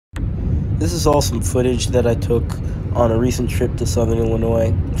This is all some footage that I took on a recent trip to Southern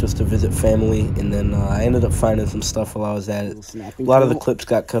Illinois just to visit family, and then I ended up finding some stuff while I was at it. A lot of the clips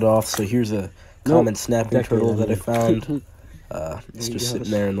got cut off, so here's a common snapping turtle that I found. It's just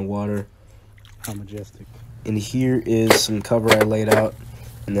sitting there in the water. How majestic. And here is some cover I laid out,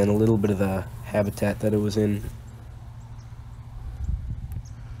 and then a little bit of the habitat that it was in.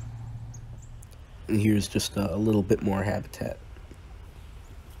 And here's just a little bit more habitat.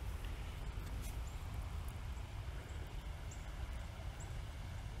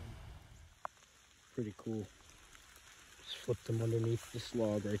 Pretty cool. Just flipped them underneath this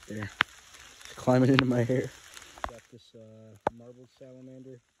log right there. It's climbing into my hair. Got this marbled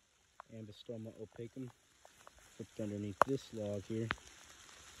salamander, Ambystoma opacum, flipped underneath this log here.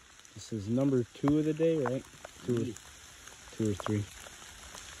 This is number 2 of the day, right? Two or three.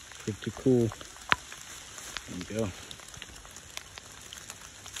 Pretty cool. There you go.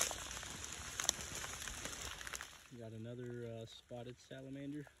 Got another spotted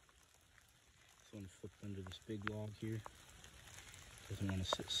salamander. This one flipped under this big log here. Doesn't want to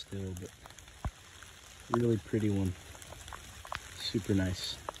sit still, but really pretty one. Super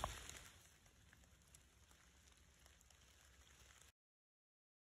nice.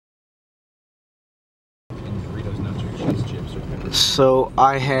 So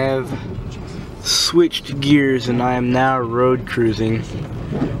I have switched gears and I am now road cruising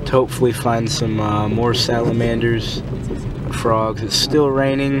to hopefully find some more salamanders, frogs. It's still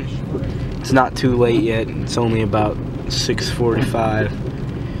raining. It's not too late yet. It's only about 6:45.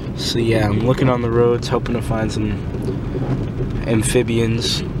 So yeah, I'm looking on the roads, hoping to find some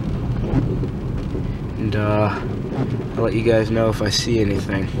amphibians. And I'll let you guys know if I see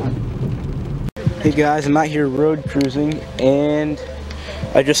anything. Hey guys, I'm out here road cruising, and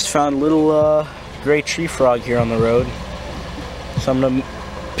I just found a little gray tree frog here on the road. So I'm gonna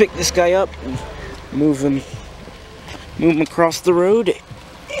pick this guy up and move him across the road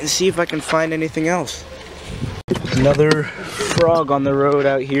and see if I can find anything else. Another frog on the road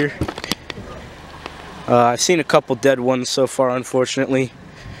out here. I've seen a couple dead ones so far, unfortunately,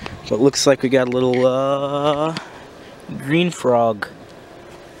 but looks like we got a little green frog.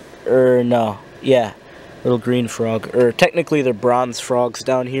 No. Yeah, little green frog. Or technically they're bronze frogs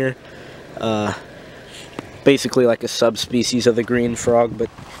down here. Basically like a subspecies of the green frog, but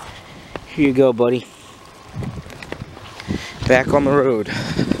here you go, buddy. Back on the road.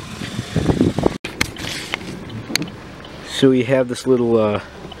 So we have this little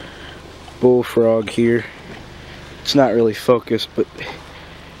bullfrog here. It's not really focused, but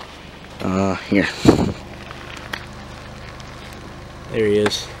here. There he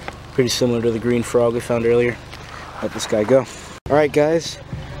is. Pretty similar to the green frog we found earlier. Let this guy go. Alright guys,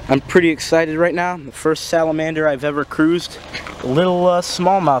 I'm pretty excited right now. The first salamander I've ever cruised. A little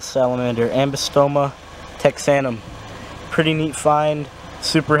smallmouth salamander, Ambystoma texanum. Pretty neat find.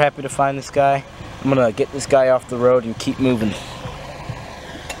 Super happy to find this guy. I'm gonna get this guy off the road and keep moving.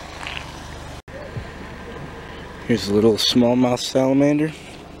 Here's a little smallmouth salamander.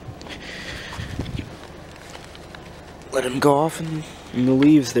 Let him go off in the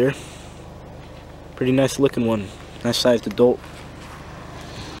leaves there. Pretty nice looking one. Nice sized adult.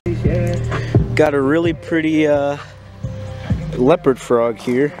 Got a really pretty leopard frog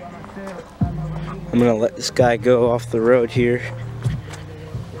here. I'm gonna let this guy go off the road here.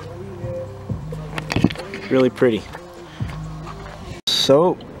 Really pretty.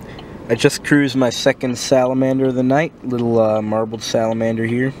 So I just cruised my second salamander of the night. Little marbled salamander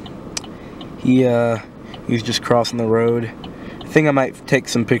here. He was just crossing the road. I think I might take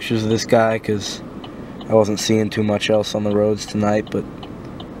some pictures of this guy because I wasn't seeing too much else on the roads tonight, but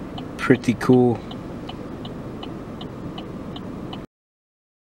pretty cool.